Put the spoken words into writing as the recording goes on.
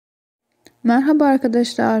Merhaba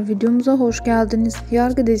arkadaşlar, videomuza hoş geldiniz.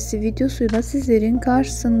 Yargı dizisi videosuyla sizlerin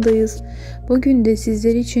karşısındayız. Bugün de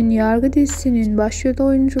sizler için Yargı dizisinin başrol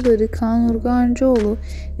oyuncuları Kaan Urgancıoğlu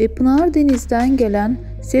ve Pınar Deniz'den gelen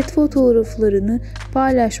set fotoğraflarını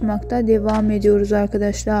paylaşmakta devam ediyoruz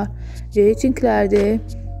arkadaşlar. Reytinglerde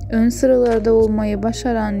ön sıralarda olmayı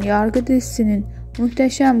başaran Yargı dizisinin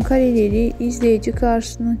muhteşem kareleri izleyici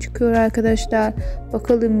karşısına çıkıyor arkadaşlar.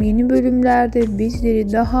 Bakalım yeni bölümlerde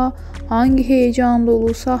bizleri daha hangi heyecan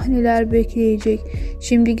dolu sahneler bekleyecek?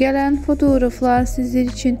 Şimdi gelen fotoğraflar sizler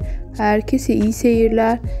için. Herkese iyi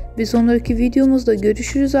seyirler. Bir sonraki videomuzda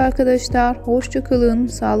görüşürüz arkadaşlar. Hoşça kalın,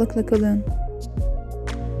 sağlıkla kalın.